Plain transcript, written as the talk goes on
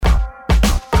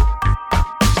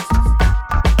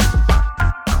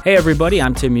Hey everybody,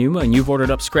 I'm Tim Yuma, and you've ordered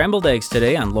up Scrambled Eggs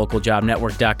today on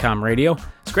localjobnetwork.com radio.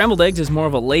 Scrambled Eggs is more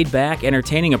of a laid-back,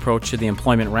 entertaining approach to the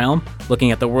employment realm,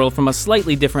 looking at the world from a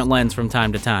slightly different lens from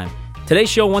time to time. Today's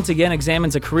show once again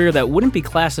examines a career that wouldn't be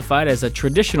classified as a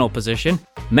traditional position.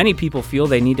 Many people feel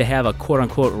they need to have a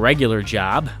quote-unquote regular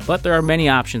job, but there are many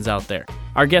options out there.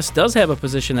 Our guest does have a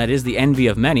position that is the envy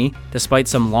of many, despite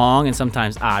some long and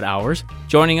sometimes odd hours.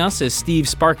 Joining us is Steve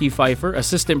Sparky Pfeiffer,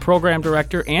 Assistant Program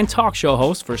Director and Talk Show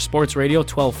Host for Sports Radio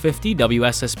 1250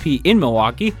 WSSP in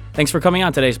Milwaukee. Thanks for coming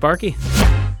on today, Sparky.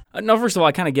 Now, first of all,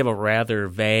 I kind of give a rather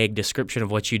vague description of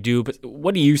what you do, but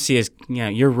what do you see as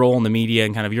your role in the media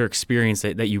and kind of your experience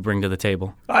that you bring to the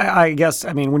table? I guess,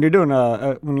 when you're doing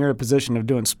when you're in a position of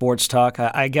doing sports talk,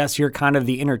 I guess you're kind of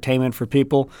the entertainment for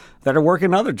people that are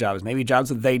working other jobs, maybe jobs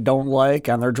that they don't like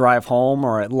on their drive home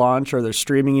or at lunch, or they're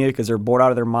streaming you because they're bored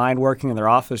out of their mind working in their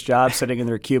office job, sitting in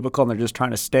their cubicle, and they're just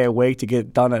trying to stay awake to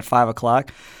get done at 5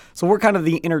 o'clock. So we're kind of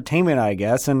the entertainment, I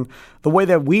guess, and the way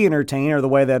that we entertain, or the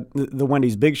way that the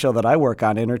Wendy's Big Show that I work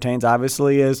on entertains,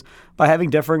 obviously, is by having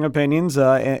differing opinions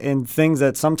and things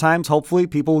that sometimes, hopefully,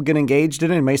 people will get engaged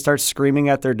in and may start screaming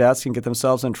at their desk and get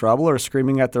themselves in trouble, or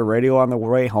screaming at their radio on the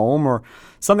way home, or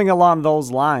something along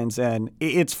those lines. And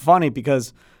it's funny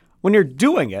because when you're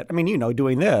doing it,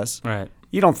 doing this, right,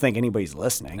 you don't think anybody's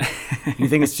listening. You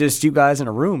think it's just you guys in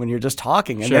a room and you're just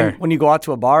talking. And Sure. Then when you go out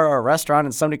to a bar or a restaurant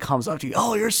and somebody comes up to you,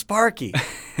 oh, you're Sparky.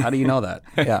 How do you know that?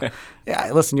 Yeah,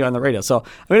 I listen to you on the radio. So,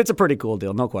 it's a pretty cool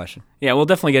deal, no question. Yeah, we'll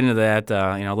definitely get into that,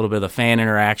 a little bit of the fan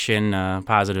interaction,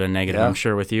 positive and negative, Yeah. I'm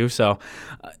sure, with you. So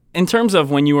in terms of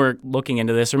when you were looking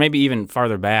into this, or maybe even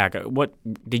farther back, what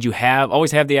did you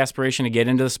always have the aspiration to get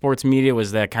into the sports media?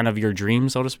 Was that kind of your dream,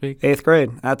 so to speak? 8th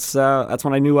grade. That's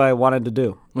when I knew I wanted to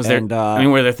do. Was there?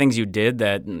 Were there things you did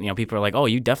that people are like, oh,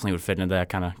 you definitely would fit into that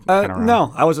kind of?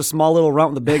 No, I was a small little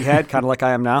runt with a big head, kind of like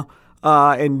I am now,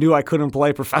 and knew I couldn't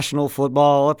play professional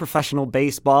football or professional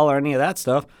baseball or any of that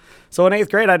stuff. So in 8th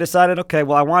grade, I decided, okay,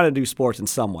 well, I want to do sports in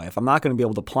some way. If I'm not going to be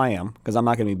able to play them because I'm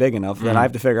not going to be big enough, then I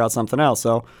have to figure out something else.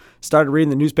 So started reading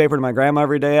the newspaper to my grandma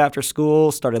every day after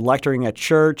school, started lecturing at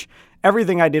church.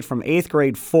 Everything I did from 8th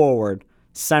grade forward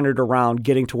centered around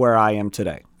getting to where I am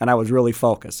today. And I was really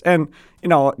focused. And,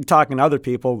 talking to other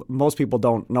people, most people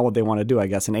don't know what they want to do, I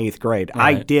guess, in 8th grade.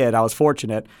 Right. I did. I was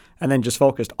fortunate, and then just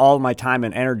focused all of my time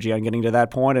and energy on getting to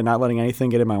that point and not letting anything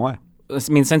get in my way.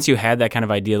 Since you had that kind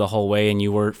of idea the whole way and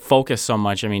you were focused so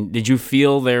much, did you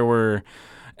feel there were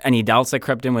any doubts that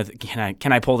crept in with,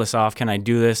 can I pull this off? Can I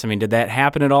do this? Did that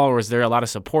happen at all, or was there a lot of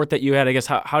support that you had? I guess,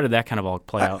 how did that kind of all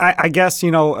play out? I guess,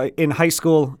 in high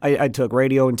school, I took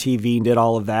radio and TV and did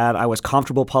all of that. I was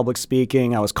comfortable public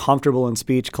speaking. I was comfortable in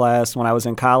speech class. When I was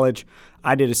in college,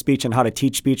 I did a speech on how to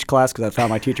teach speech class because I thought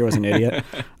my teacher was an idiot.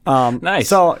 Nice.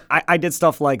 So I did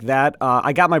stuff like that.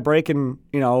 I got my break in,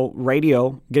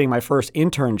 radio, getting my first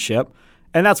internship.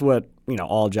 And that's what,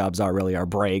 all jobs are really, are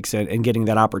breaks and getting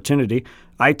that opportunity.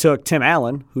 I took Tim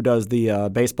Allen, who does the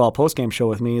baseball postgame show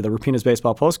with me, the Rapinas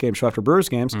baseball postgame show after Brewers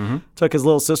games, took his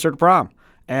little sister to prom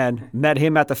and met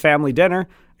him at the family dinner.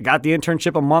 I got the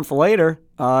internship a month later,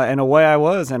 and away I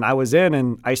was, and I was in,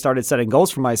 and I started setting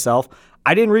goals for myself.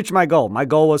 I didn't reach my goal. My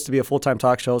goal was to be a full-time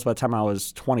talk show host by the time I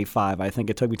was 25. I think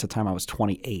it took me to the time I was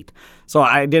 28. So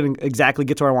I didn't exactly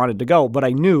get to where I wanted to go, but I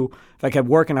knew if I kept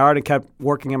working hard and kept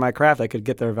working in my craft, I could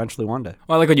get there eventually one day.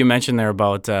 Well, I like what you mentioned there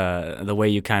about the way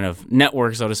you kind of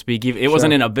network, so to speak. It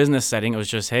wasn't in a business setting. It was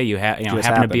just, hey, you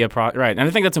happen to be a right. And I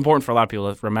think that's important for a lot of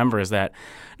people to remember, is that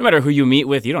no matter who you meet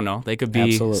with, you don't know. They could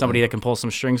be somebody that can pull some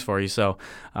strings for you. So,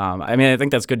 I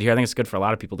think that's good to hear. I think it's good for a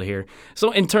lot of people to hear.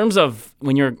 So in terms of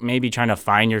when you're maybe trying to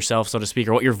find yourself, so to speak,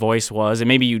 or what your voice was, and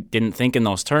maybe you didn't think in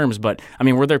those terms, but,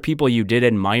 were there people you did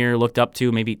admire, looked up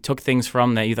to, maybe took things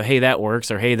from that you thought, hey, that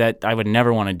works, or hey, that I would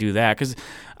never want to do that? Because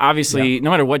obviously, no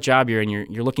matter what job you're in,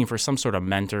 you're looking for some sort of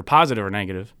mentor, positive or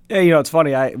negative. Yeah, it's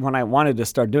funny. When I wanted to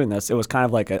start doing this, it was kind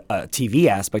of like a TV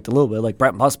aspect a little bit. Like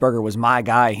Brent Musburger was my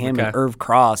guy. Him and Irv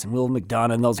Cross and Will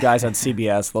McDonough and those guys on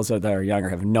CBS. Those that are younger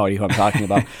have no idea who I'm talking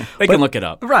about. They can look it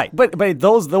up. Right. But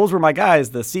those were my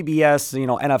guys, the CBS,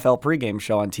 NFL pregame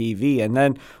show on TV. And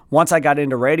then once I got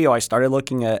into radio, I started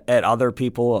looking at other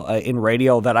people in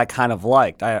radio that I kind of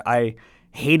liked. I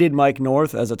hated Mike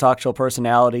North as a talk show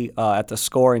personality at The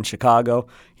Score in Chicago.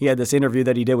 He had this interview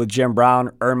that he did with Jim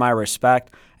Brown, earned my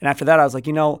respect. And after that, I was like,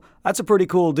 that's a pretty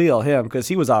cool deal, him, because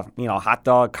he was a hot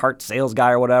dog cart sales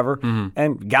guy or whatever,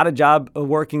 and got a job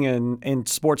working in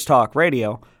sports talk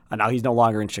radio. And now he's no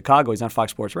longer in Chicago. He's on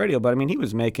Fox Sports Radio. But, he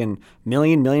was making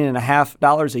 $1.5 million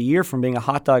a year from being a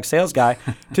hot dog sales guy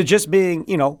to just being,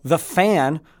 the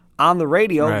fan on the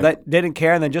radio Right. that didn't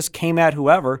care and then just came at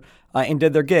whoever and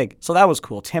did their gig. So that was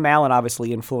cool. Tim Allen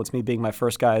obviously influenced me, being my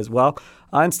first guy as well.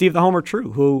 And Steve the Homer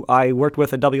True, who I worked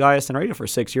with at WISN Radio for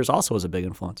 6 years, also was a big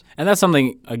influence. And that's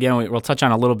something, again, we'll touch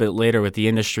on a little bit later with the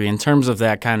industry in terms of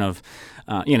that kind of,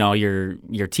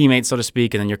 your teammates, so to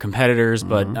speak, and then your competitors.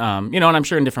 But, and I'm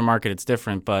sure in different market it's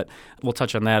different, but we'll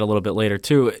touch on that a little bit later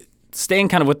too. Staying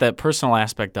kind of with that personal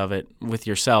aspect of it with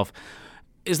yourself,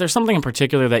 is there something in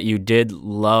particular that you did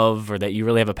love or that you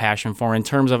really have a passion for in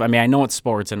terms of, I know it's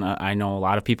sports, and I know a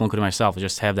lot of people, including myself,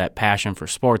 just have that passion for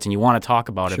sports and you want to talk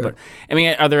about it. But,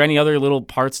 are there any other little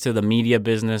parts to the media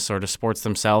business or to sports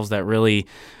themselves that really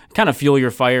kind of fuel your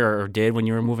fire or did when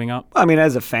you were moving up?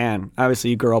 As a fan,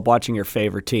 obviously you grow up watching your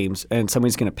favorite teams, and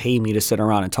somebody's going to pay me to sit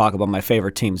around and talk about my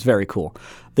favorite teams. Very cool.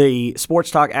 The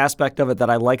sports talk aspect of it that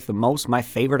I like the most, my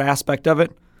favorite aspect of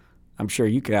it, I'm sure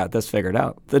you got this figured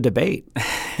out. The debate,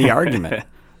 the argument,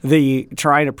 the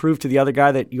trying to prove to the other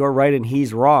guy that you're right and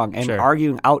he's wrong, and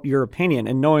arguing out your opinion,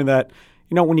 and knowing that,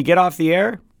 when you get off the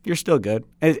air, you're still good.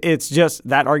 It's just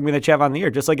that argument that you have on the air.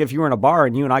 Just like if you were in a bar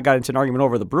and you and I got into an argument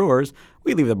over the Brewers,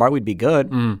 we'd leave the bar, we'd be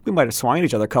good. We might have swung at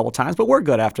each other a couple times, but we're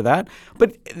good after that.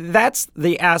 But that's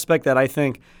the aspect that I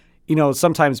think,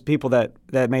 sometimes people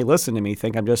that may listen to me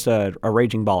think I'm just a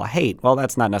raging ball of hate. Well,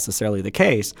 that's not necessarily the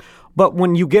case. But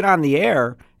when you get on the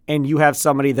air and you have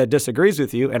somebody that disagrees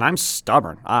with you, and I'm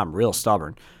stubborn. I'm real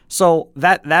stubborn. So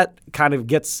that kind of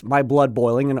gets my blood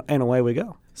boiling, and away we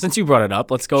go. Since you brought it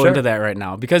up, let's go into that right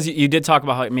now. Because you did talk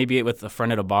about how maybe with a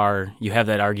friend at a bar, you have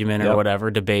that argument or whatever,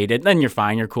 debate it, then you're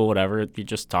fine, you're cool, whatever. You're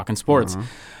just talking sports.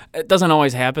 It doesn't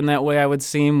always happen that way, I would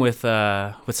seem, with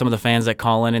some of the fans that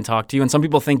call in and talk to you. And some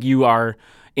people think you are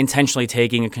intentionally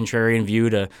taking a contrarian view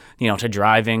to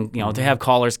driving, to have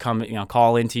callers come,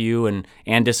 call into you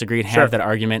and disagree and have that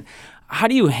argument. How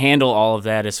do you handle all of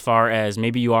that as far as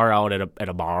maybe you are out at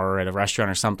a bar or at a restaurant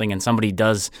or something and somebody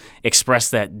does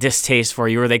express that distaste for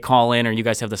you, or they call in, or you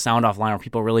guys have the sound off line where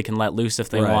people really can let loose if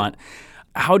they want?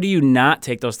 How do you not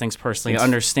take those things personally and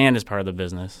understand as part of the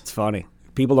business? It's funny.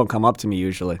 People don't come up to me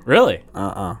usually. Really?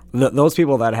 Those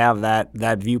people that have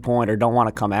that viewpoint or don't want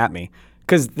to come at me,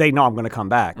 because they know I'm going to come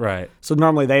back. Right. So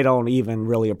normally they don't even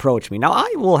really approach me. Now,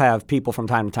 I will have people from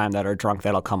time to time that are drunk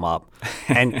that'll come up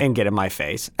and get in my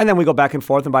face. And then we go back and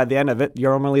forth, and by the end of it,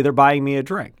 normally they're buying me a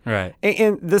drink. Right.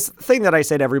 And this thing that I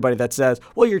say to everybody that says,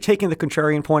 well, you're taking the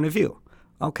contrarian point of view.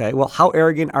 Okay, well, how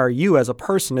arrogant are you as a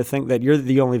person to think that you're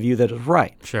the only view that is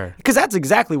right? Sure. Because that's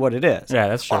exactly what it is. Yeah,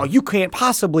 that's true. Oh, you can't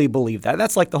possibly believe that.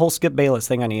 That's like the whole Skip Bayless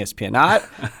thing on ESPN. Now,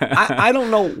 I don't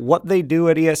know what they do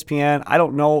at ESPN. I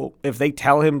don't know if they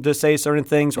tell him to say certain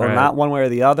things or not, one way or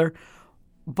the other.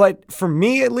 But for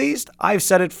me, at least, I've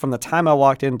said it from the time I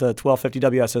walked into 1250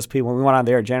 WSSP when we went on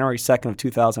the air January 2nd of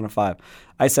 2005.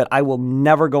 I said, I will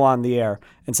never go on the air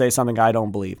and say something I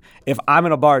don't believe. If I'm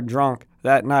in a bar drunk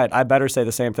that night, I better say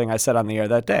the same thing I said on the air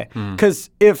that day. Because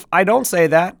if I don't say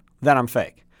that, then I'm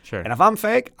fake. Sure. And if I'm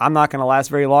fake, I'm not going to last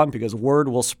very long because word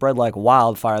will spread like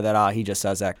wildfire that, he just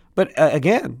says that. But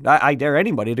again, I dare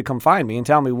anybody to come find me and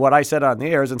tell me what I said on the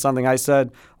air isn't something I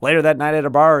said later that night at a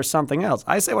bar or something else.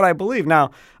 I say what I believe.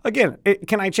 Now, again,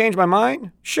 can I change my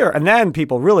mind? Sure. And then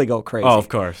people really go crazy. Oh, of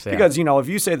course. Yeah. Because, if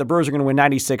you say the Brewers are going to win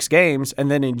 96 games and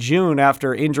then in June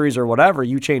after injuries or whatever,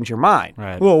 you change your mind.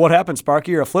 Right. Well, what happened,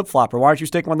 Sparky? You're a flip-flopper. Why aren't you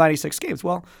sticking with 96 games?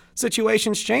 Well,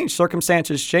 situations change.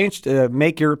 Circumstances change to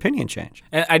make your opinion change.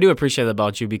 And I do appreciate that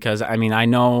about you because, I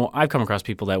know I've come across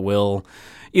people that will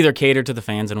either cater to the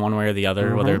fans in one way or the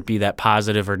other, whether it be that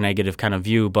positive or negative kind of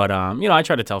view. But, I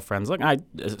try to tell friends, look,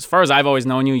 as far as I've always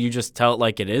known you, you just tell it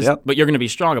like it is, but you're going to be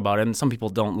strong about it. And some people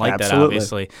don't like that,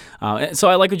 obviously. So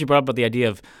I like what you brought up about the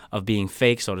idea of being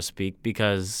fake, so to speak,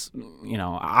 because,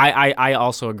 I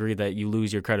also agree that you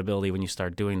lose your credibility when you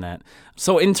start doing that.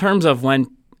 So in terms of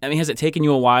has it taken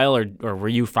you a while or were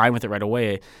you fine with it right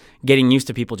away, getting used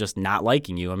to people just not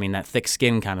liking you? That thick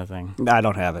skin kind of thing. I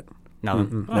don't have it. No.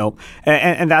 Nope.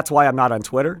 And that's why I'm not on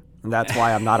Twitter. And that's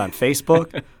why I'm not on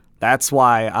Facebook. That's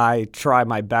why I try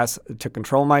my best to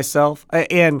control myself.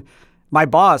 And my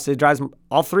boss, it drives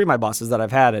all three of my bosses that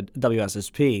I've had at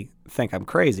WSSP think I'm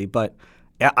crazy. But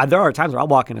there are times where I'll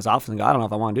walk in his office and go, I don't know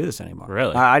if I want to do this anymore.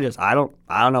 Really? I don't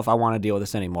know if I want to deal with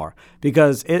this anymore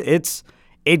because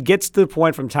it gets to the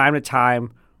point from time to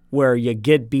time where you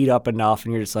get beat up enough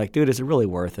and you're just like, dude, is it really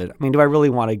worth it? Do I really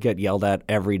want to get yelled at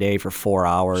every day for 4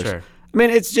 hours? Sure.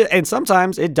 It's just, and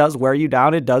sometimes it does wear you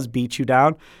down. It does beat you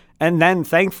down. And then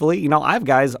thankfully, I have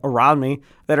guys around me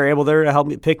that are able there to help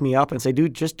me pick me up and say,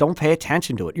 dude, just don't pay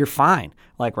attention to it. You're fine.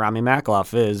 Like Rami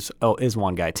Makaloff is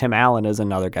one guy. Tim Allen is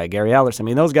another guy. Gary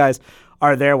Ellerson. Those guys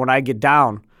are there when I get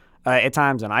down at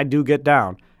times, and I do get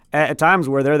down. at times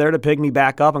where they're there to pick me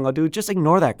back up and go, dude, just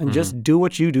ignore that and just do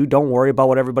what you do. Don't worry about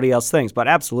what everybody else thinks. But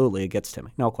absolutely, it gets to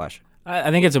me. No question.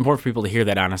 I think it's important for people to hear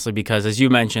that, honestly, because as you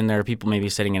mentioned, there are people maybe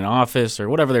sitting in an office or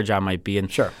whatever their job might be.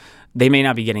 And Sure. they may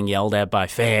not be getting yelled at by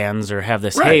fans or have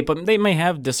this hate, but they may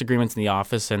have disagreements in the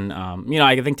office. And,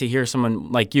 I think to hear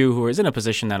someone like you who is in a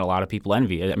position that a lot of people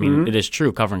envy, I mean, it is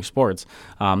true covering sports,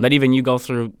 that even you go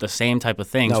through the same type of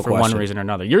things for one reason or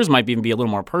another. Yours might even be a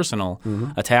little more personal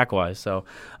attack-wise. So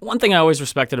one thing I always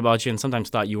respected about you and sometimes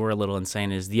thought you were a little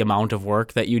insane is the amount of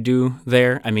work that you do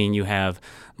there. I mean, you have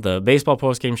the baseball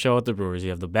postgame show at the Brewers. You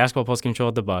have the basketball postgame show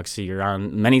at the Bucks. So you're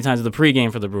on many times the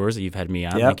pregame for the Brewers that you've had me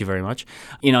on. Yep. Thank you very much.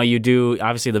 You do,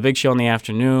 obviously, the big show in the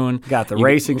afternoon. Got the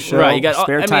racing show, right, you got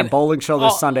spare time bowling show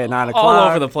this Sunday at 9 o'clock. All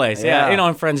over the place, yeah.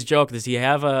 And friends joke, does he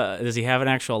have an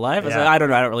actual life? I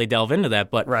don't know. I don't really delve into that.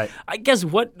 But I guess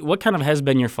what kind of has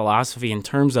been your philosophy in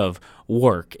terms of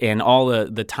work and all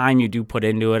the time you do put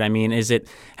into it? I mean, has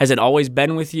it always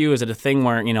been with you? Is it a thing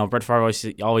where, Brett Favre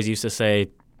always used to say,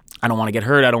 I don't want to get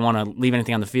hurt. I don't want to leave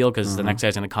anything on the field because the next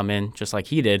guy's going to come in just like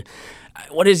he did.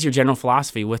 What is your general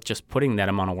philosophy with just putting that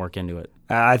amount of work into it?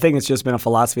 I think it's just been a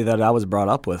philosophy that I was brought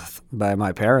up with by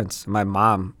my parents. My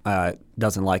mom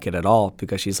doesn't like it at all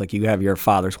because she's like, you have your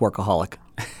father's workaholic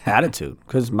attitude.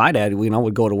 Because my dad,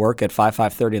 would go to work at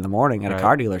 5:30 in the morning at a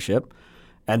car dealership.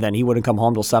 And then he wouldn't come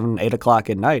home till 7, 8 o'clock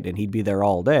at night, and he'd be there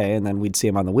all day. And then we'd see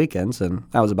him on the weekends, and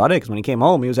that was about it. Because when he came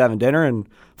home, he was having dinner and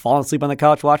falling asleep on the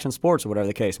couch watching sports or whatever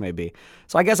the case may be.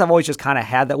 So I guess I've always just kind of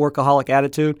had that workaholic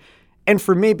attitude. And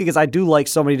for me, because I do like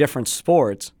so many different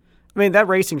sports, I mean, that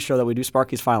racing show that we do,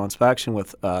 Sparky's Final Inspection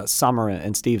with Summer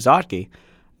and Steve Zotke,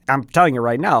 I'm telling you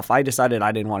right now, if I decided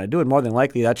I didn't want to do it, more than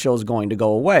likely that show is going to go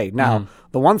away. Now,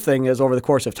 the one thing is over the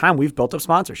course of time, we've built up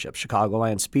sponsorships,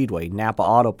 Chicagoland Speedway, Napa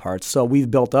Auto Parts. So we've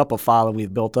built up a following,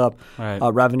 we've built up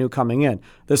revenue coming in.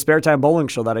 The Spare Time Bowling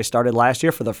show that I started last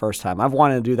year for the first time, I've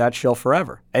wanted to do that show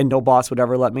forever, and no boss would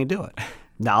ever let me do it.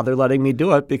 Now they're letting me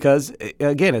do it because,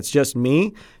 again, it's just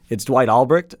me. It's Dwight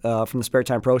Albrecht from the Spare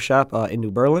Time Pro Shop in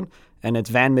New Berlin, and it's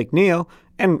Van McNeil.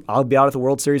 And I'll be out at the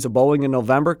World Series of Bowling in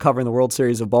November, covering the World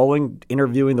Series of Bowling,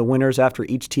 interviewing the winners after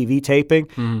each TV taping.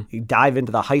 You dive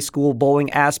into the high school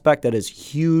bowling aspect that is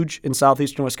huge in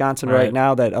southeastern Wisconsin right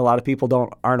now that a lot of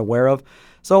people aren't aware of.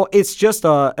 So it's just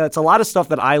it's a lot of stuff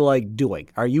that I like doing.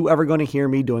 Are you ever going to hear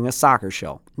me doing a soccer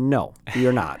show? No,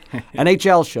 you're not.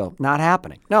 NHL show, not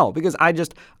happening. No, because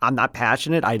I'm not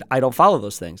passionate. I don't follow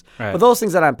those things. But those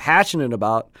things that I'm passionate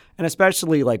about, and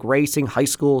especially like racing, high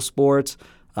school sports,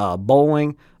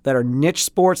 bowling, that are niche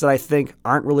sports that I think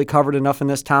aren't really covered enough in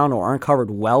this town or aren't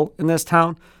covered well in this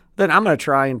town, then I'm going to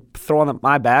try and throw on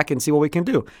my back and see what we can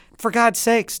do. For God's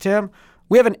sakes, Tim,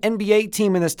 we have an NBA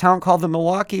team in this town called the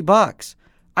Milwaukee Bucks.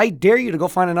 I dare you to go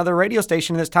find another radio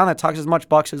station in this town that talks as much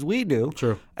Bucks as we do.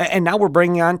 True. And now we're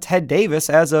bringing on Ted Davis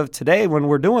as of today when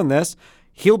we're doing this.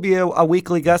 He'll be a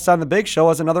weekly guest on The Big Show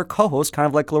as another co-host, kind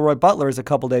of like Leroy Butler is a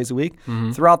couple days a week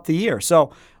throughout the year.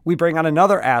 So we bring on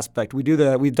another aspect. We've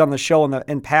done the show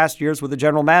in past years with the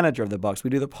general manager of the Bucks. We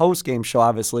do the post-game show,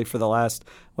 obviously, for the last,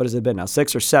 what has it been now,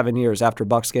 6 or 7 years after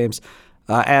Bucks games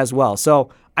as well. So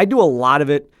I do a lot of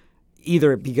it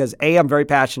either because, A, I'm very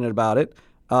passionate about it,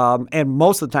 and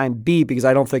most of the time, B, because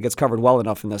I don't think it's covered well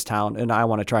enough in this town, and I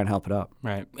want to try and help it out.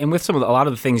 Right. And with a lot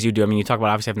of the things you do, I mean, you talk about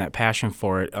obviously having that passion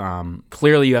for it.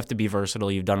 Clearly, you have to be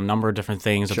versatile. You've done a number of different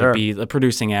things. Sure. Whether it be the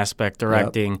producing aspect,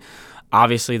 directing,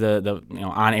 obviously the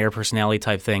on-air personality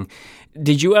type thing.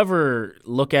 Did you ever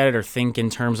look at it or think in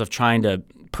terms of trying to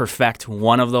perfect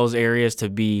one of those areas to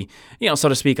be, so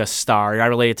to speak, a star? I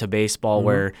relate it to baseball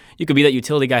where you could be that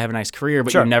utility guy, have a nice career,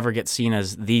 but you never get seen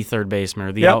as the third baseman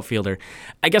or the outfielder.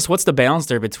 I guess what's the balance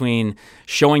there between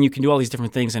showing you can do all these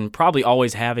different things and probably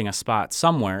always having a spot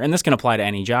somewhere, and this can apply to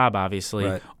any job,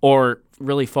 obviously, or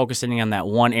really focusing on that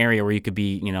one area where you could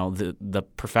be, the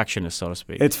perfectionist, so to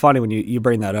speak? It's funny when you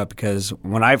bring that up because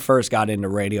when I first got into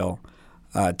radio,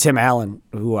 Tim Allen,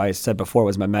 who I said before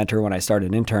was my mentor when I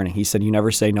started interning, he said, you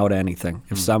never say no to anything.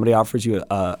 If somebody offers you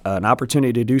an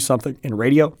opportunity to do something in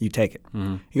radio, you take it.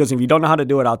 He goes, if you don't know how to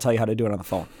do it, I'll tell you how to do it on the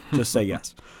phone. Just say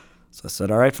yes. So I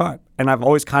said, all right, fine. And I've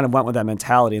always kind of went with that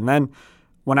mentality. And then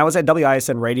when I was at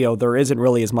WISN Radio, there isn't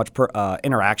really as much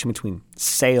interaction between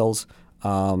sales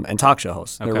and talk show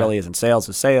hosts. There really isn't. Sales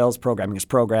is sales, programming is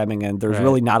programming, and there's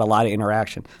really not a lot of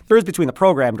interaction. There is between the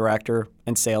program director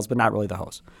and sales, but not really the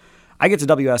host. I get to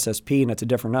WSSP, and it's a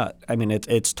different nut. I mean,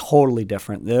 it's totally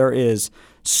different. There is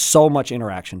so much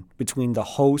interaction between the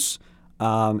hosts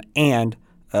and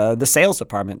the sales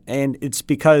department, and it's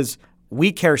because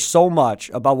we care so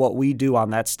much about what we do on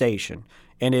that station,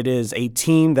 and it is a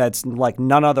team that's like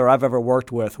none other I've ever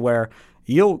worked with, where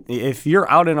if you're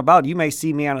out and about, you may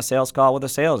see me on a sales call with a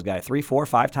sales guy 3, 4,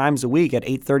 5 times a week at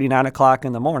 8:30, 9 o'clock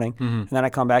in the morning. And then I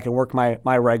come back and work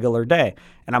my regular day.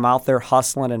 And I'm out there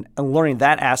hustling and learning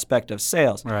that aspect of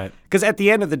sales. Right. Because at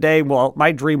the end of the day, well,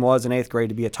 my dream was in 8th grade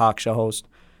to be a talk show host.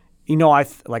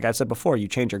 Like I said before, you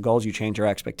change your goals, you change your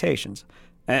expectations.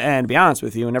 And to be honest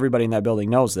with you, and everybody in that building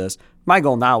knows this, my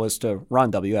goal now is to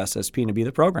run WSSP and to be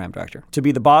the program director, to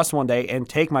be the boss one day and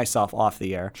take myself off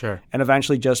the air. Sure. And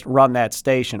eventually just run that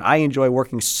station. I enjoy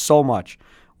working so much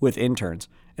with interns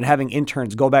and having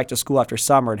interns go back to school after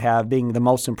summer and being the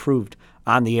most improved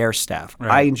on the air staff.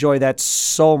 Right. I enjoy that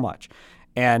so much.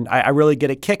 And I really get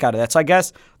a kick out of that. So I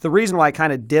guess the reason why I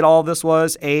kind of did all this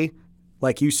was, A,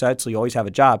 like you said, so you always have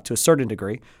a job to a certain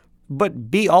degree.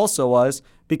 But B also was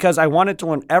because I wanted to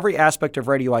learn every aspect of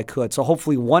radio I could. So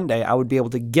hopefully one day I would be able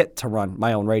to get to run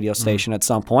my own radio station at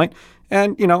some point.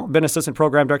 And, I've been assistant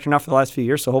program director now for the last few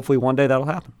years, so hopefully one day that'll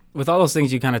happen. With all those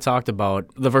things you kind of talked about,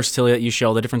 the versatility that you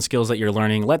show, the different skills that you're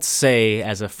learning, let's say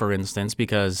as a for instance,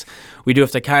 because we do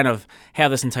have to kind of have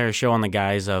this entire show on the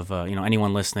guise of,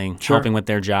 anyone listening, helping with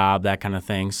their job, that kind of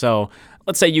thing. So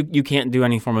let's say you can't do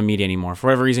any form of media anymore. For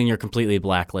whatever reason, you're completely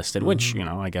blacklisted, which,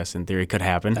 I guess in theory could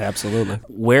happen. Absolutely.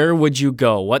 Where would you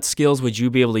go? What skills would you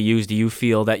be able to use, do you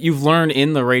feel, that you've learned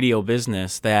in the radio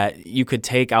business that you could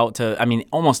take out to,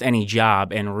 almost any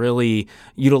job and really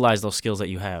utilize those skills that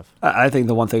you have? I think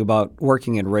the one thing about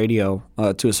working in radio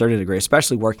to a certain degree,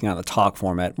 especially working on the talk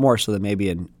format, more so than maybe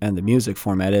in the music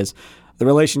format, is the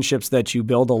relationships that you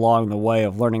build along the way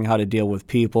of learning how to deal with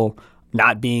people,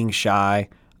 not being shy,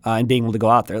 and being able to go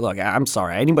out there. Look, I'm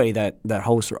sorry. Anybody that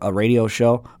hosts a radio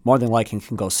show, more than likely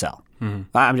can go sell.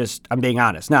 I'm being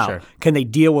honest. Now, Can they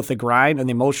deal with the grind and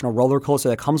the emotional roller coaster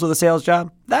that comes with a sales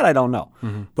job? That I don't know.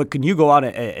 But can you go out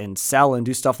and sell and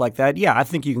do stuff like that? Yeah, I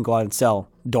think you can go out and sell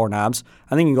doorknobs.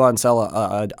 I think you can go out and sell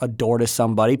a door to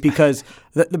somebody because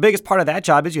the biggest part of that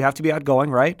job is you have to be outgoing,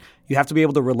 right? You have to be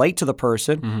able to relate to the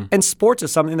person. And sports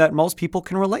is something that most people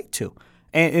can relate to.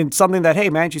 And something that, hey,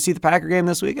 man, did you see the Packer game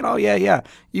this week? And oh, yeah.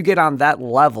 You get on that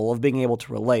level of being able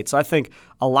to relate. So I think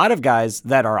a lot of guys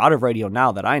that are out of radio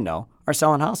now that I know are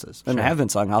selling houses and have been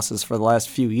selling houses for the last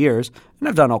few years and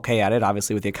have done okay at it,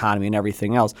 obviously, with the economy and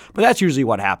everything else. But that's usually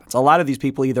what happens. A lot of these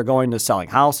people either go into selling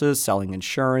houses, selling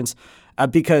insurance,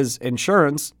 because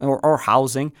insurance or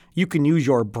housing, you can use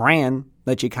your brand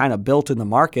that you kind of built in the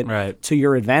market to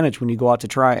your advantage when you go out to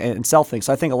try and sell things.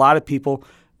 So I think a lot of people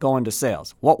go into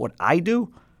sales. What would I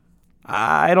do?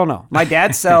 I don't know. My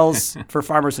dad sells for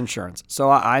Farmers Insurance, so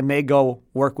I may go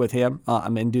work with him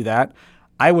and do that.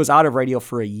 I was out of radio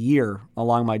for a year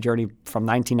along my journey from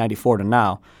 1994 to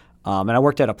now, and I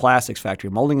worked at a plastics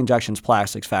factory, molding injections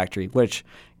plastics factory, which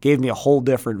gave me a whole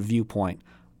different viewpoint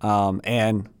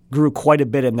and grew quite a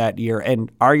bit in that year,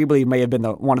 and arguably may have been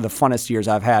one of the funnest years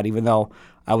I've had, even though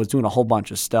I was doing a whole bunch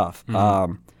of stuff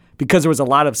because there was a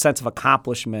lot of sense of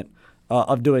accomplishment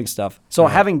of doing stuff. So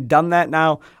having done that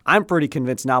now, I'm pretty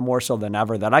convinced now more so than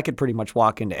ever that I could pretty much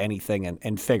walk into anything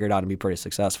and figure it out and be pretty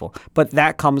successful. But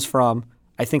that comes from,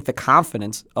 I think, the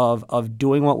confidence of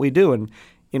doing what we do. And,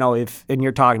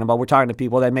 we're talking to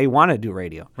people that may want to do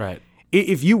radio. Right.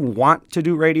 If you want to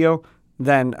do radio,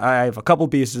 then I have a couple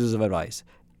pieces of advice.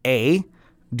 A,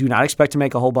 do not expect to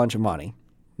make a whole bunch of money.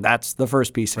 That's the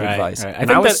first piece of advice. Right. I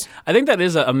think that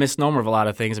is a misnomer of a lot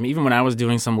of things. Even when I was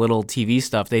doing some little TV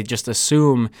stuff, they just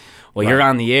assume, well, you're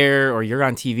on the air or you're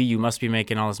on TV, you must be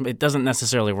making all this. It doesn't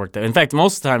necessarily work that. In fact,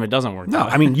 most of the time, it doesn't work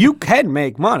that way. You can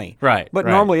make money. Right. But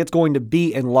normally it's going to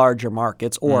be in larger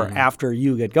markets or after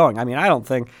you get going. I don't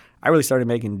think I really started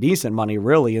making decent money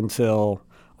really until,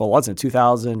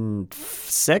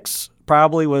 2006?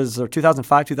 Probably was, or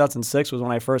 2005, 2006 was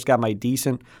when I first got my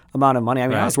decent amount of money.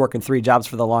 I was working 3 jobs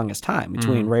for the longest time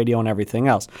between radio and everything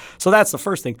else. So that's the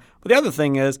first thing. But the other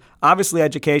thing is, obviously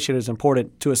education is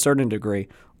important to a certain degree.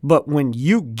 But when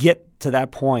you get to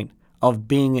that point of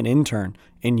being an intern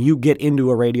and you get into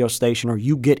a radio station or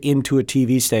you get into a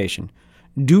TV station,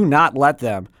 do not let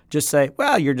them just say,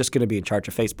 well, you're just going to be in charge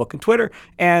of Facebook and Twitter,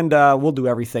 and we'll do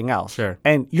everything else. Sure.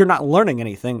 And you're not learning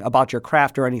anything about your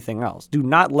craft or anything else. Do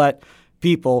not let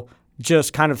people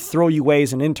just kind of throw you away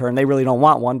as an intern. They really don't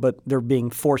want one, but they're being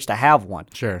forced to have one.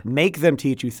 Sure. Make them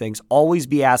teach you things. Always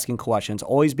be asking questions.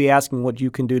 Always be asking what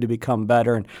you can do to become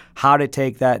better and how to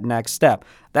take that next step.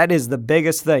 That is the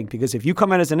biggest thing, because if you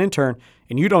come in as an intern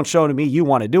and you don't show to me you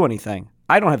want to do anything,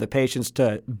 I don't have the patience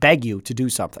to beg you to do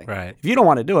something. Right. If you don't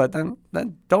want to do it, then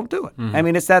don't do it.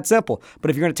 It's that simple.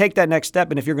 But if you're going to take that next step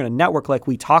and if you're going to network like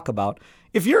we talk about,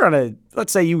 if you're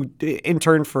let's say you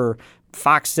intern for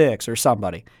Fox 6 or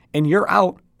somebody, and you're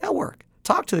out, network.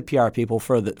 Talk to the PR people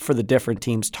for the different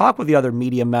teams. Talk with the other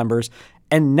media members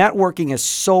And networking is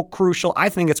so crucial. I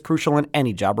think it's crucial in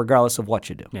any job, regardless of what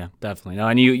you do. Yeah, definitely. No,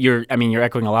 and you're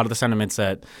echoing a lot of the sentiments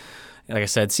that, like I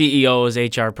said, CEOs,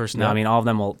 HR personnel, Yeah. all of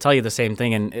them will tell you the same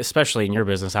thing, and especially in your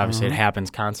business, obviously, it happens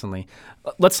constantly.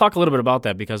 Let's talk a little bit about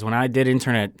that, because when I did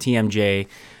intern at TMJ,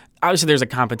 obviously there's a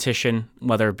competition,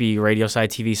 whether it be radio side,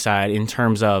 TV side, in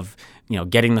terms of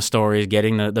getting the stories,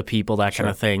 getting the people, that kind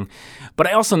of thing. But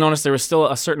I also noticed there was still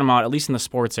a certain amount, at least in the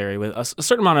sports area, with a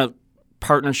certain amount of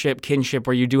partnership, kinship,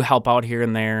 where you do help out here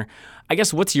and there. I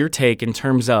guess what's your take in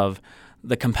terms of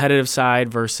the competitive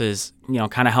side versus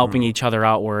kind of helping each other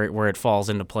out where it falls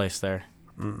into place there?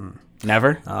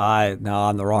 Never? No,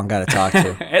 I'm the wrong guy to talk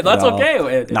to. That's okay.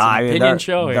 It's an opinion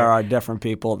show here. There are different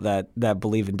people that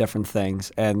believe in different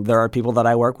things, and there are people that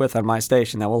I work with on my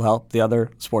station that will help the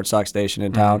other sports talk station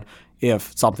in town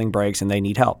if something breaks and they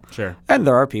need help. Sure. And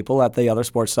there are people at the other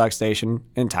sports talk station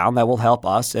in town that will help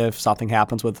us if something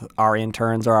happens with our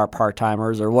interns or our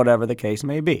part-timers or whatever the case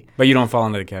may be. But you don't fall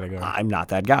into the category. I'm not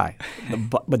that guy.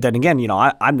 But then again,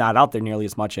 I'm not out there nearly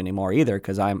as much anymore either,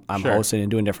 because I'm Sure. hosting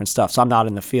and doing different stuff. So I'm not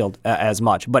in the field as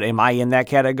much. But am I in that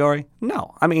category?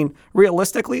 No.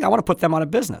 Realistically, I want to put them out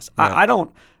of business. Right.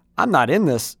 I'm not in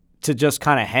this to just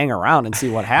kind of hang around and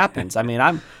see what happens.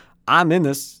 I'm in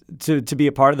this to be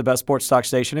a part of the best sports talk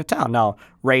station in town. Now,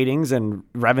 ratings and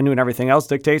revenue and everything else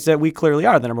dictates that we clearly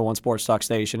are the number one sports talk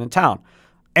station in town.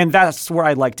 And that's where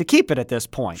I'd like to keep it at this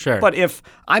point. Sure. But if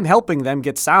I'm helping them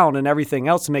get sound and everything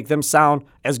else to make them sound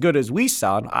as good as we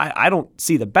sound, I don't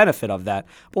see the benefit of that.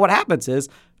 But what happens is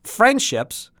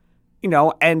friendships,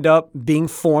 end up being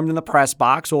formed in the press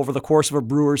box over the course of a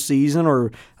Brewers season,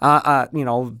 or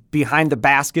behind the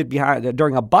basket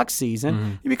during a Buck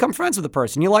season. You become friends with the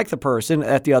person. You like the person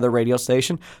at the other radio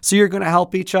station, so you're going to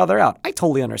help each other out. I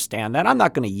totally understand that. I'm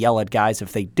not going to yell at guys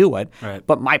if they do it. Right.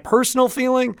 But my personal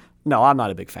feeling, no, I'm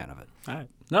not a big fan of it. All right.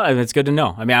 No, it's good to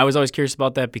know. I was always curious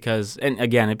about that because, and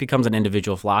again, it becomes an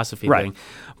individual philosophy thing.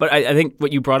 But I think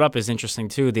what you brought up is interesting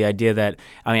too, the idea that,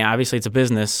 obviously it's a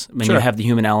business, and Sure. you have the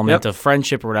human element Yep. of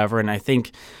friendship or whatever, and I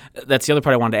think that's the other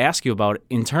part I wanted to ask you about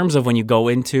in terms of when you go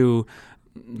into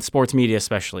sports media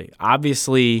especially.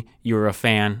 Obviously, you're a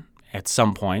fan at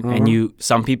some point, and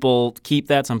some people keep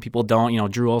that, some people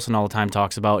don't. Drew Olson all the time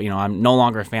talks about, I'm no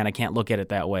longer a fan, I can't look at it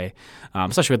that way,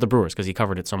 especially with the Brewers because he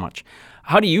covered it so much.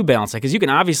 How do you balance that? Because you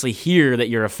can obviously hear that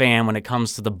you're a fan when it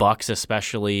comes to the Bucks,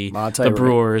 especially the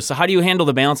Brewers. So how do you handle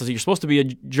the balances? You're supposed to be a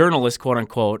journalist, quote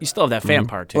unquote. You still have that fan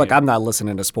part too. Look, I'm not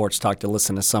listening to sports talk to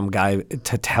listen to some guy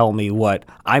to tell me what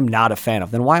I'm not a fan of.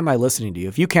 Then why am I listening to you?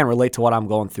 If you can't relate to what I'm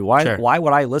going through, why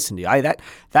would I listen to you?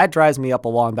 That drives me up a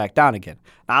wall and back down again.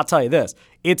 Now, I'll tell you this,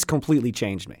 it's completely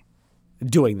changed me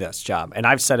doing this job. And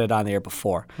I've said it on the air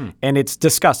before, and it's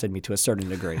disgusted me to a certain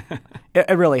degree.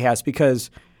 It really has,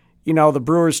 because the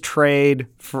Bucks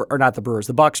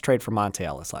trade for Monte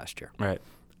Ellis last year. Right.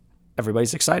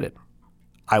 Everybody's excited.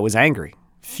 I was angry,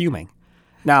 fuming.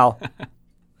 Now,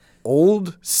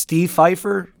 old Steve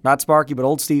Pfeiffer, not Sparky, but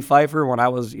old Steve Pfeiffer, when I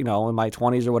was, in my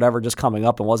 20s or whatever, just coming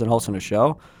up and wasn't hosting a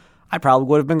show, I probably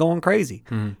would have been going crazy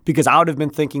because I would have been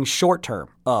thinking short term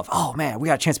of, oh man, we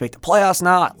got a chance to make the playoffs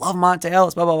now. I love Monte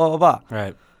Ellis, blah, blah, blah, blah, blah.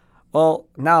 Right. Well,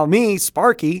 now me,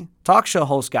 Sparky, talk show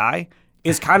host guy,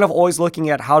 is kind of always looking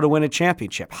at how to win a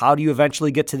championship. How do you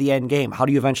eventually get to the end game? How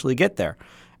do you eventually get there?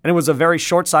 And it was a very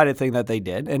short-sighted thing that they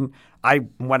did. And I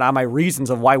went on my reasons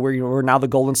of why we're now the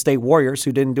Golden State Warriors,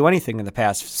 who didn't do anything in the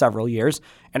past several years.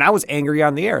 And I was angry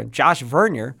on the air. And Josh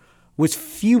Vernier was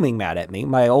fuming mad at me,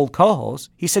 my old co-host.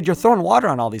 He said, "You're throwing water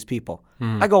on all these people."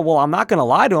 I go, "Well, I'm not going to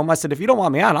lie to him." I said, "If you don't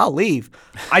want me on, I'll leave."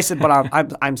 I said, "But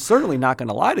I'm certainly not going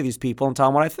to lie to these people and tell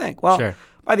them what I think." Well, Sure.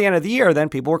 By the end of the year, then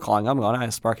people were calling. I'm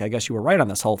going, Sparky, I guess you were right on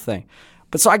this whole thing.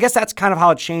 But so I guess that's kind of how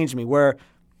it changed me, where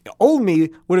old me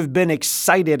would have been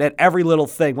excited at every little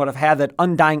thing, would have had that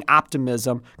undying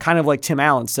optimism, kind of like Tim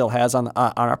Allen still has on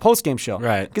our postgame show.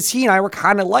 Right. Because he and I were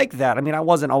kind of like that. I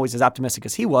wasn't always as optimistic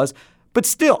as he was, but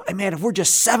still, man, if we're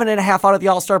just 7.5 out of the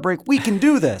All-Star break, we can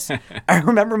do this. I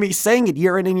remember me saying it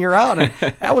year in and year out, and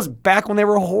that was back when they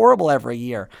were horrible every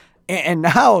year. And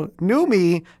now, new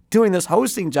me doing this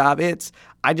hosting job,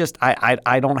 I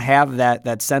don't have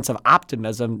that sense of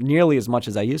optimism nearly as much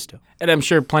as I used to. And I'm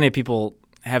sure plenty of people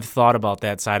have thought about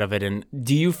that side of it. And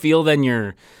do you feel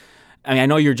then I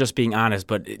know you're just being honest,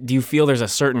 but do you feel there's a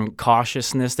certain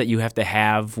cautiousness that you have to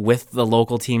have with the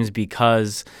local teams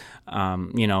because,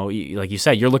 like you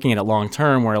said, you're looking at it long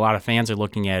term, where a lot of fans are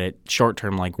looking at it short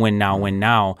term, like win now, win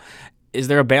now. Is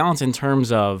there a balance in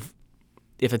terms of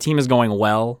if a team is going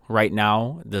well right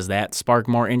now, does that spark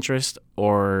more interest,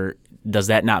 or does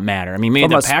that not matter? Maybe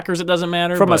the Packers it doesn't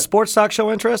matter. From a sports talk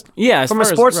show interest? Yeah. From a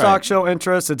sports talk show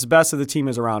interest, it's best if the team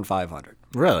is around 500.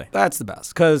 Really? That's the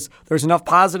best because there's enough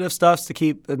positive stuff to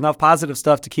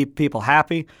keep people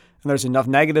happy, and there's enough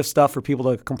negative stuff for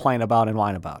people to complain about and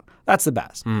whine about. That's the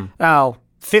best. Now,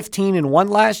 15-1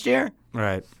 last year.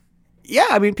 Right. Yeah,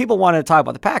 I mean, people wanted to talk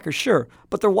about the Packers, sure,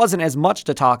 but there wasn't as much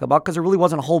to talk about because there really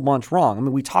wasn't a whole bunch wrong. I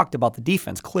mean, we talked about the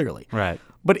defense clearly. Right.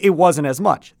 But it wasn't as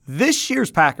much. This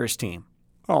year's Packers team,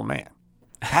 oh man,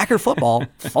 Packer football,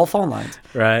 full phone lines.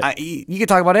 Right. You can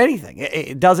talk about anything.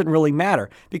 It doesn't really matter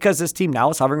because this team now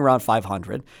is hovering around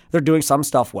 500. They're doing some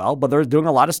stuff well, but they're doing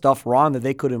a lot of stuff wrong that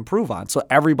they could improve on. So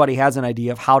everybody has an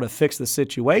idea of how to fix the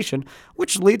situation,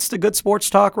 which leads to good sports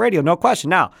talk radio, no question.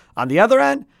 Now, on the other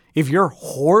end, if you're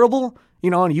horrible,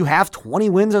 and you have 20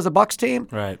 wins as a Bucs team,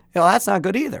 right, that's not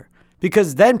good either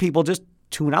because then people just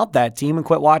tune out that team and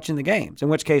quit watching the games, in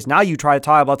which case now you try to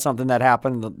talk about something that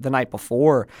happened the night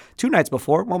before, 2 nights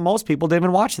before. Well, most people didn't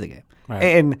even watch the game. Right.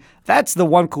 And that's the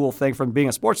one cool thing from being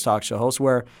a sports talk show host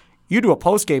where you do a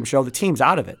post-game show, the team's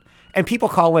out of it. And people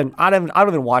call in. I don't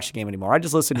even watch the game anymore. I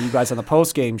just listen to you guys on the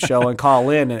post-game show and call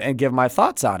in and give my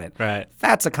thoughts on it. Right.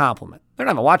 That's a compliment. They're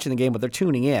not even watching the game, but they're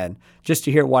tuning in just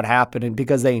to hear what happened and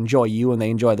because they enjoy you and they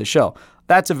enjoy the show.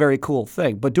 That's a very cool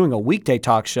thing. But doing a weekday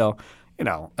talk show,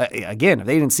 again, if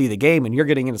they didn't see the game and you're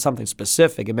getting into something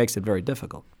specific, it makes it very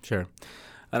difficult. Sure.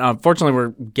 And unfortunately,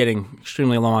 we're getting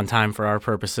extremely low on time for our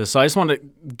purposes. So I just wanted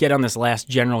to get on this last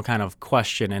general kind of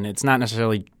question, and it's not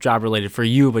necessarily job-related for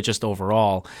you, but just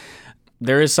overall.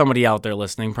 There is somebody out there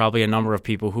listening, probably a number of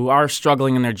people who are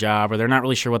struggling in their job or they're not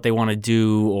really sure what they want to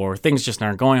do or things just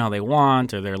aren't going how they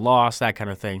want or they're lost, that kind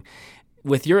of thing.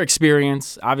 With your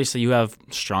experience, obviously you have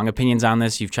strong opinions on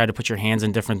this. You've tried to put your hands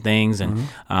in different things. And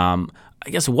I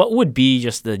guess what would be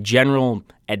just the general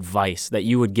advice that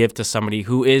you would give to somebody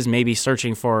who is maybe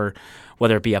searching for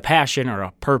whether it be a passion or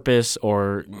a purpose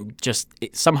or just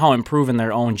somehow improve in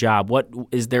their own job?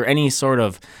 Is there any sort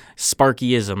of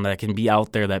sparkyism that can be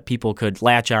out there that people could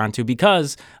latch on to?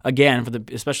 Because, again,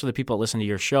 especially the people that listen to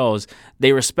your shows,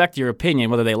 they respect your opinion.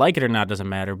 Whether they like it or not doesn't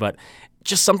matter, but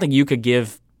just something you could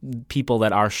give people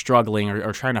that are struggling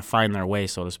or trying to find their way,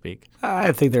 so to speak.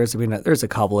 I think there's a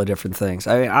couple of different things.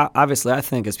 I mean, obviously, I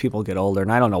think as people get older,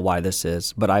 and I don't know why this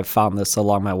is, but I've found this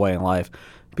along my way in life,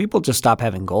 people just stop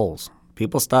having goals.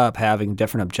 People stop having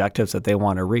different objectives that they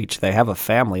want to reach. They have a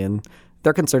family, and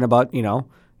they're concerned about,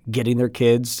 getting their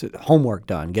kids' homework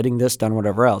done, getting this done,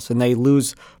 whatever else. And they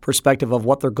lose perspective of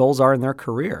what their goals are in their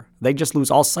career. They just lose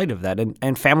all sight of that,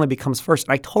 and family becomes first.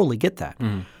 And I totally get that.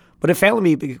 But if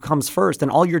family becomes first,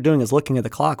 then all you're doing is looking at the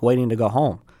clock, waiting to go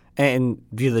home and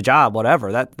do the job,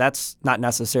 whatever. That's not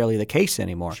necessarily the case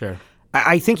anymore. Sure.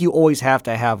 I think you always have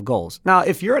to have goals. Now,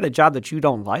 if you're at a job that you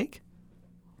don't like,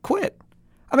 quit.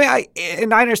 I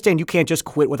mean, I understand you can't just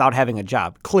quit without having a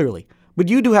job, clearly. But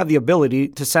you do have the ability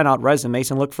to send out resumes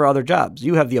and look for other jobs.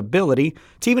 You have the ability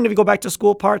to, even if you go back to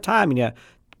school part-time and you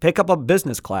pick up a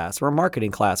business class or a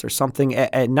marketing class or something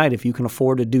at night if you can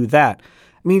afford to do that.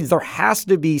 I mean, there has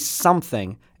to be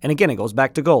something. And again, it goes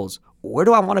back to goals. Where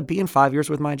do I want to be in 5 years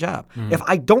with my job? If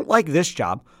I don't like this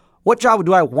job, what job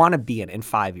do I want to be in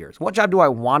 5 years? What job do I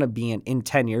want to be in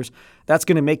 10 years? That's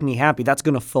going to make me happy. That's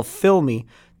going to fulfill me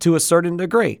to a certain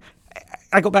degree.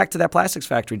 I go back to that plastics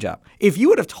factory job. If you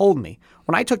would have told me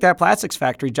when I took that plastics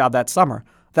factory job that summer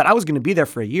that I was going to be there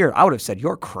for a year, I would have said,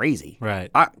 you're crazy.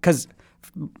 Right. Because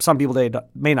some people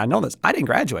may not know this. I didn't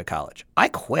graduate college. I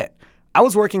quit. I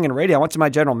was working in radio. I went to my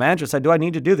general manager and said, do I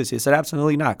need to do this? He said,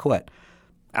 absolutely not. Quit.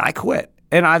 And I quit.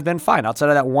 And I've been fine outside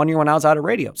of that 1 year when I was out of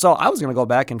radio. So I was going to go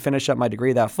back and finish up my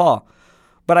degree that fall.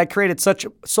 But I created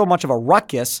so much of a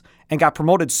ruckus and got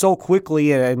promoted so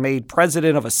quickly and made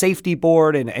president of a safety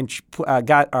board and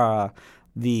got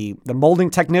the molding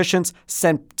technicians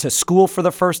sent to school for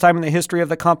the first time in the history of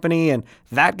the company, and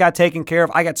that got taken care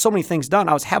of. I got so many things done.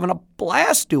 I was having a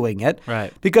blast doing it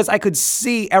because I could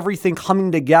see everything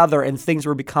coming together and things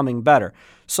were becoming better.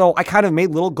 So I kind of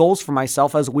made little goals for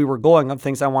myself as we were going of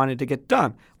things I wanted to get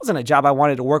done. It wasn't a job I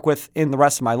wanted to work with in the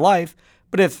rest of my life,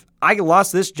 but if I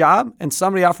lost this job and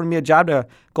somebody offered me a job to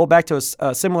go back to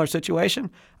a similar situation,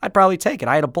 I'd probably take it.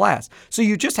 I had a blast. So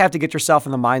you just have to get yourself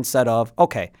in the mindset of,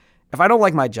 okay, if I don't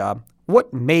like my job,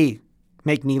 what may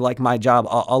make me like my job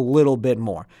a little bit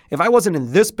more? If I wasn't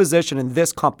in this position in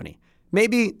this company,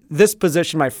 maybe this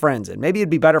position my friend's in, maybe it'd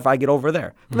be better if I get over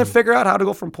there. And then figure out how to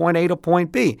go from point A to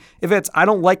point B. If it's, I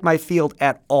don't like my field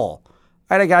at all.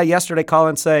 I had a guy yesterday call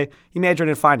and say, he majored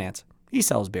in finance. He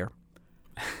sells beer.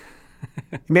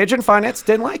 He majored in finance,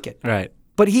 didn't like it. Right.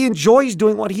 But he enjoys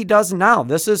doing what he does now.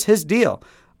 This is his deal.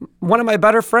 One of my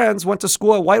better friends went to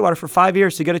school at Whitewater for 5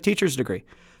 years to get a teacher's degree.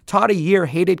 Taught a year,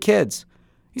 hated kids.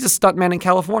 He's a stuntman in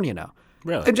California now.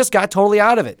 Really? And just got totally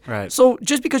out of it. Right. So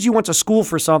just because you went to school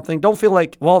for something, don't feel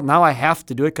like, well, now I have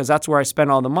to do it because that's where I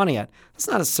spend all the money at. That's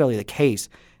not necessarily the case.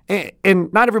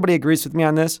 And not everybody agrees with me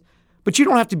on this, but you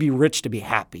don't have to be rich to be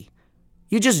happy.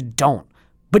 You just don't.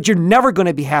 But you're never going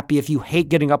to be happy if you hate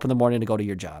getting up in the morning to go to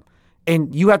your job.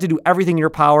 And you have to do everything in your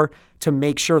power to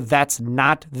make sure that's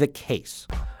not the case.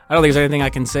 I don't think there's anything I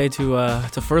can say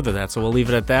to further that, so we'll leave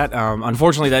it at that.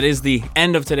 Unfortunately, that is the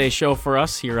end of today's show for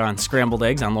us here on Scrambled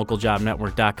Eggs on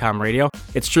localjobnetwork.com radio.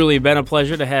 It's truly been a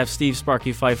pleasure to have Steve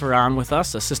Sparky Pfeiffer on with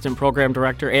us, Assistant Program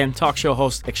Director and talk show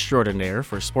host extraordinaire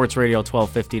for Sports Radio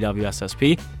 1250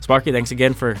 WSSP. Sparky, thanks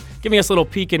again for giving us a little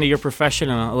peek into your profession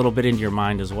and a little bit into your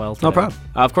mind as well today. No problem.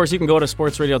 Of course, you can go to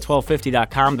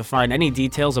sportsradio1250.com to find any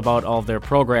details about all of their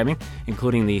programming,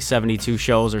 including the 72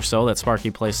 shows or so that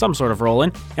Sparky plays some sort of role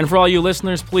in. And for all you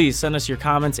listeners, please send us your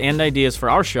comments and ideas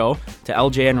for our show to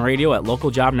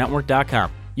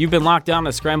ljnradio@localjobnetwork.com. You've been locked on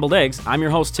to Scrambled Eggs. I'm your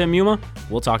host, Tim Yuma.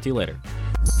 We'll talk to you later.